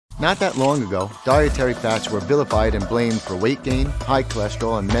Not that long ago, dietary fats were vilified and blamed for weight gain, high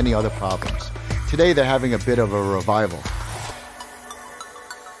cholesterol, and many other problems. Today, they're having a bit of a revival.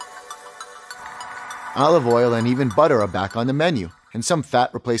 Olive oil and even butter are back on the menu, and some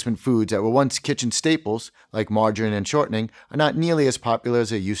fat replacement foods that were once kitchen staples, like margarine and shortening, are not nearly as popular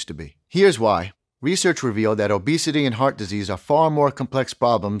as they used to be. Here's why. Research revealed that obesity and heart disease are far more complex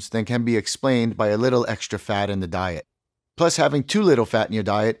problems than can be explained by a little extra fat in the diet. Plus, having too little fat in your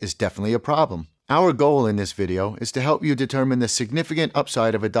diet is definitely a problem. Our goal in this video is to help you determine the significant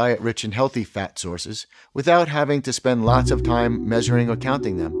upside of a diet rich in healthy fat sources without having to spend lots of time measuring or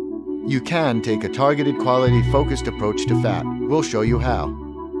counting them. You can take a targeted, quality-focused approach to fat. We'll show you how.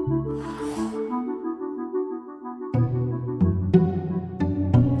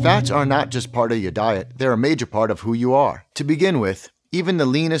 Fats are not just part of your diet, they're a major part of who you are. To begin with, even the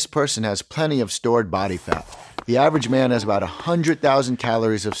leanest person has plenty of stored body fat. The average man has about 100,000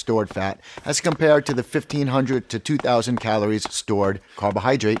 calories of stored fat as compared to the 1,500 to 2,000 calories stored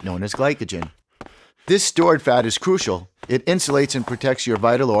carbohydrate known as glycogen. This stored fat is crucial. It insulates and protects your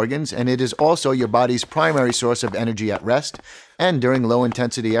vital organs, and it is also your body's primary source of energy at rest and during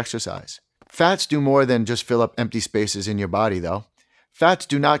low-intensity exercise. Fats do more than just fill up empty spaces in your body, though. Fats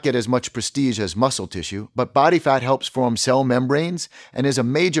do not get as much prestige as muscle tissue, but body fat helps form cell membranes and is a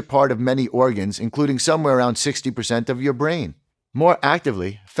major part of many organs, including somewhere around 60% of your brain. More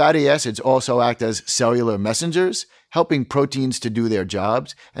actively, fatty acids also act as cellular messengers, helping proteins to do their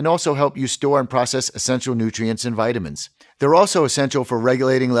jobs, and also help you store and process essential nutrients and vitamins. They're also essential for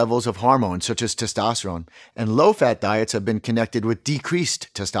regulating levels of hormones such as testosterone, and low-fat diets have been connected with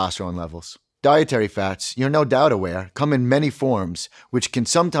decreased testosterone levels. Dietary fats, you're no doubt aware, come in many forms, which can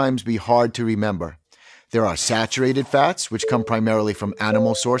sometimes be hard to remember. There are saturated fats, which come primarily from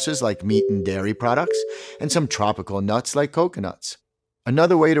animal sources like meat and dairy products, and some tropical nuts like coconuts.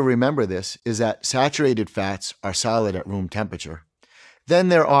 Another way to remember this is that saturated fats are solid at room temperature. Then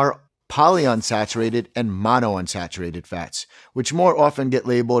there are polyunsaturated and monounsaturated fats, which more often get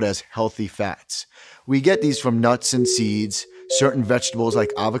labeled as healthy fats. We get these from nuts and seeds, certain vegetables like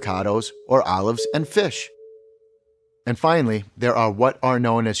avocados or olives, and fish. And finally, there are what are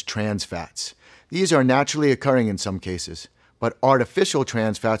known as trans fats. These are naturally occurring in some cases, but artificial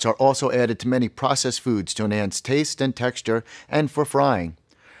trans fats are also added to many processed foods to enhance taste and texture and for frying.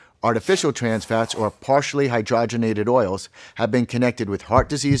 Artificial trans fats, or partially hydrogenated oils, have been connected with heart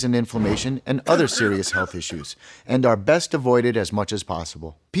disease and inflammation and other serious health issues, and are best avoided as much as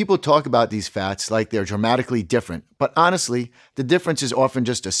possible. People talk about these fats like they're dramatically different, but honestly, the difference is often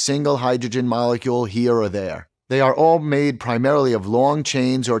just a single hydrogen molecule here or there. They are all made primarily of long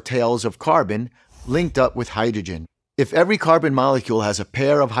chains or tails of carbon linked up with hydrogen. If every carbon molecule has a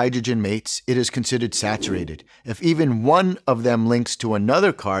pair of hydrogen mates, it is considered saturated. If even one of them links to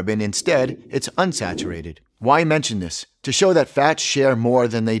another carbon instead, it's unsaturated. Why mention this? To show that fats share more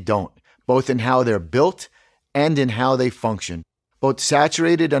than they don't, both in how they're built and in how they function. Both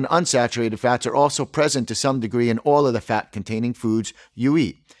saturated and unsaturated fats are also present to some degree in all of the fat-containing foods you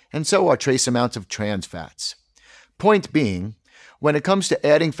eat, and so are trace amounts of trans fats. Point being, when it comes to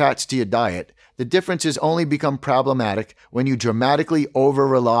adding fats to your diet, the differences only become problematic when you dramatically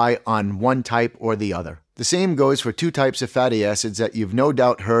over-rely on one type or the other. The same goes for two types of fatty acids that you've no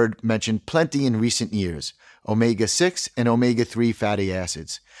doubt heard mentioned plenty in recent years, omega-6 and omega-3 fatty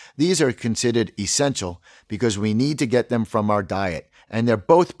acids. These are considered essential because we need to get them from our diet, and they're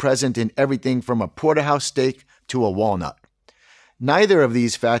both present in everything from a porterhouse steak to a walnut. Neither of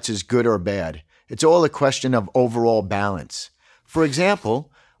these fats is good or bad. It's all a question of overall balance. For example,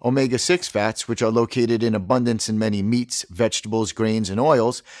 omega-6 fats, which are located in abundance in many meats, vegetables, grains, and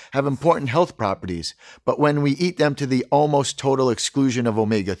oils, have important health properties, but when we eat them to the almost total exclusion of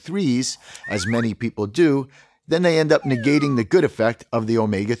omega-3s, as many people do, then they end up negating the good effect of the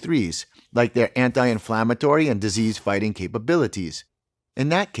omega-3s, like their anti-inflammatory and disease-fighting capabilities. In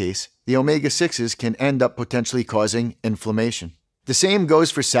that case, the omega-6s can end up potentially causing inflammation. The same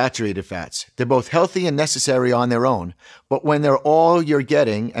goes for saturated fats. They're both healthy and necessary on their own, but when they're all you're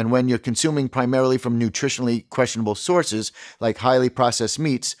getting and when you're consuming primarily from nutritionally questionable sources like highly processed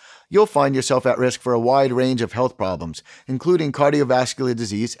meats, you'll find yourself at risk for a wide range of health problems, including cardiovascular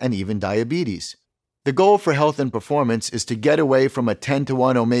disease and even diabetes. The goal for health and performance is to get away from a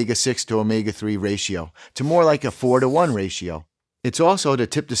 10-to-1 omega-6 to omega-3 ratio to more like a 4-to-1 ratio. It's also to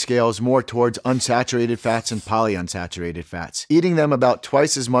tip the scales more towards unsaturated fats and polyunsaturated fats, eating them about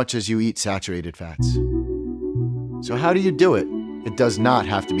twice as much as you eat saturated fats. So how do you do it? It does not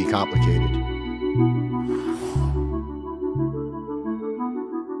have to be complicated.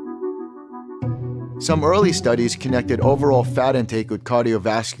 Some early studies connected overall fat intake with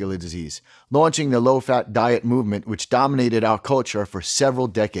cardiovascular disease, launching the low-fat diet movement which dominated our culture for several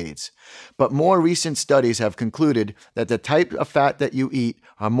decades. But more recent studies have concluded that the type of fat that you eat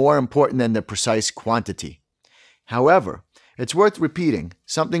are more important than the precise quantity. However, it's worth repeating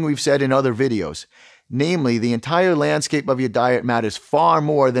something we've said in other videos. Namely, the entire landscape of your diet matters far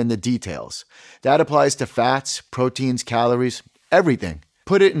more than the details. That applies to fats, proteins, calories, everything.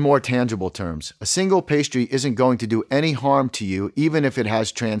 Put it in more tangible terms. A single pastry isn't going to do any harm to you even if it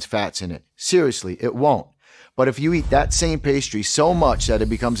has trans fats in it. Seriously, it won't. But if you eat that same pastry so much that it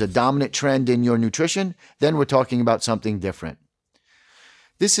becomes a dominant trend in your nutrition, then we're talking about something different.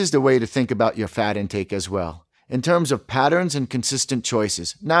 This is the way to think about your fat intake as well, in terms of patterns and consistent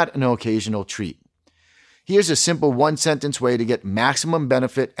choices, not an occasional treat. Here's a simple one-sentence way to get maximum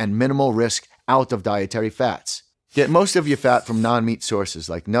benefit and minimal risk out of dietary fats. Get most of your fat from non-meat sources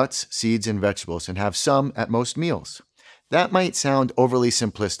like nuts, seeds, and vegetables, and have some at most meals. That might sound overly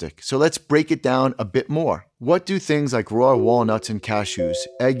simplistic, so let's break it down a bit more. What do things like raw walnuts and cashews,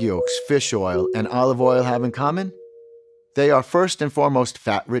 egg yolks, fish oil, and olive oil have in common? They are first and foremost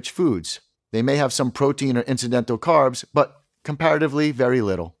fat-rich foods. They may have some protein or incidental carbs, but comparatively very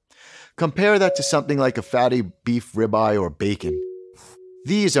little. Compare that to something like a fatty beef ribeye or bacon.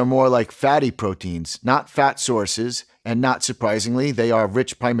 These are more like fatty proteins, not fat sources, and not surprisingly, they are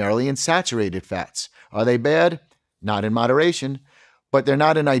rich primarily in saturated fats. Are they bad? Not in moderation, but they're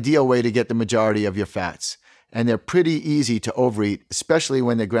not an ideal way to get the majority of your fats. And they're pretty easy to overeat, especially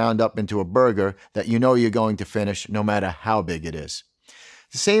when they're ground up into a burger that you know you're going to finish no matter how big it is.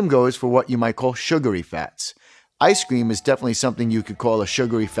 The same goes for what you might call sugary fats. Ice cream is definitely something you could call a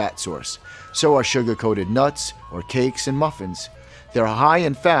sugary fat source. So are sugar-coated nuts or cakes and muffins. They're high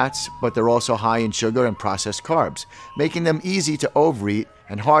in fats, but they're also high in sugar and processed carbs, making them easy to overeat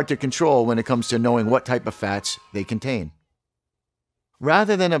and hard to control when it comes to knowing what type of fats they contain.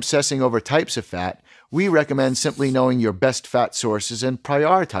 Rather than obsessing over types of fat, we recommend simply knowing your best fat sources and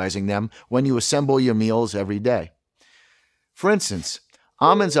prioritizing them when you assemble your meals every day. For instance,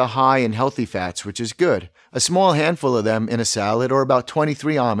 almonds are high in healthy fats, which is good. A small handful of them in a salad, or about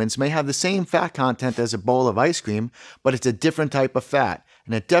 23 almonds, may have the same fat content as a bowl of ice cream, but it's a different type of fat,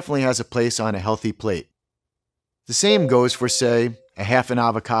 and it definitely has a place on a healthy plate. The same goes for, say, a half an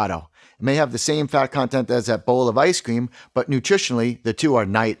avocado. It may have the same fat content as that bowl of ice cream, but nutritionally, the two are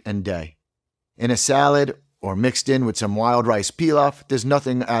night and day. In a salad, or mixed in with some wild rice pilaf, there's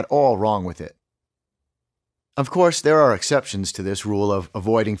nothing at all wrong with it. Of course, there are exceptions to this rule of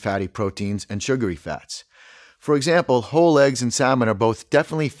avoiding fatty proteins and sugary fats. For example, whole eggs and salmon are both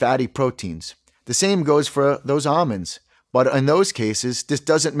definitely fatty proteins. The same goes for those almonds. But in those cases, this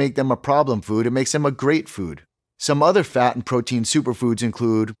doesn't make them a problem food, it makes them a great food. Some other fat and protein superfoods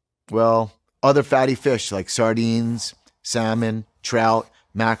include, well, other fatty fish like sardines, salmon, trout,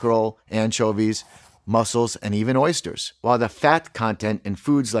 mackerel, anchovies, mussels, and even oysters. While the fat content in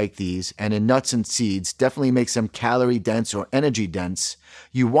foods like these and in nuts and seeds definitely makes them calorie dense or energy dense,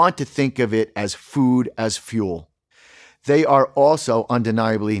 you want to think of it as food as fuel. They are also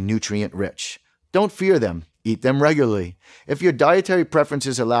undeniably nutrient rich. Don't fear them. Eat them regularly. If your dietary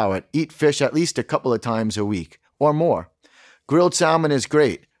preferences allow it, eat fish at least a couple of times a week or more. Grilled salmon is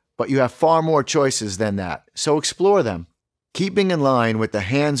great, but you have far more choices than that, so explore them. Keeping in line with the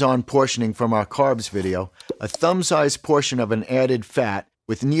hands-on portioning from our carbs video, a thumb-sized portion of an added fat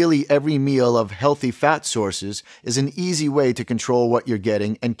with nearly every meal of healthy fat sources is an easy way to control what you're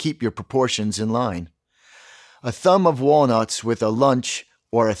getting and keep your proportions in line. A thumb of walnuts with a lunch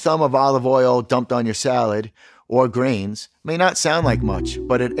or a thumb of olive oil dumped on your salad or grains may not sound like much,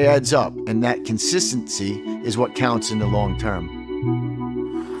 but it adds up, and that consistency is what counts in the long term.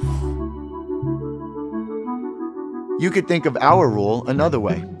 You could think of our rule another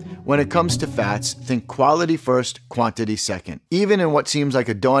way. When it comes to fats, think quality first, quantity second. Even in what seems like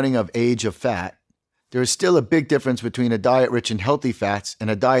a dawning of age of fat, there is still a big difference between a diet rich in healthy fats and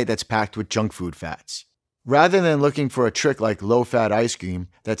a diet that's packed with junk food fats. Rather than looking for a trick like low-fat ice cream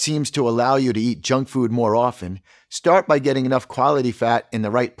that seems to allow you to eat junk food more often, start by getting enough quality fat in the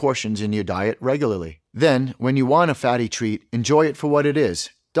right portions in your diet regularly. Then, when you want a fatty treat, enjoy it for what it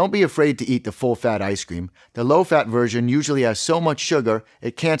is. Don't be afraid to eat the full-fat ice cream. The low-fat version usually has so much sugar,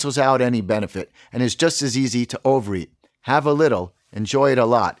 it cancels out any benefit and is just as easy to overeat. Have a little, enjoy it a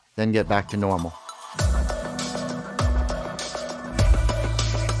lot, then get back to normal.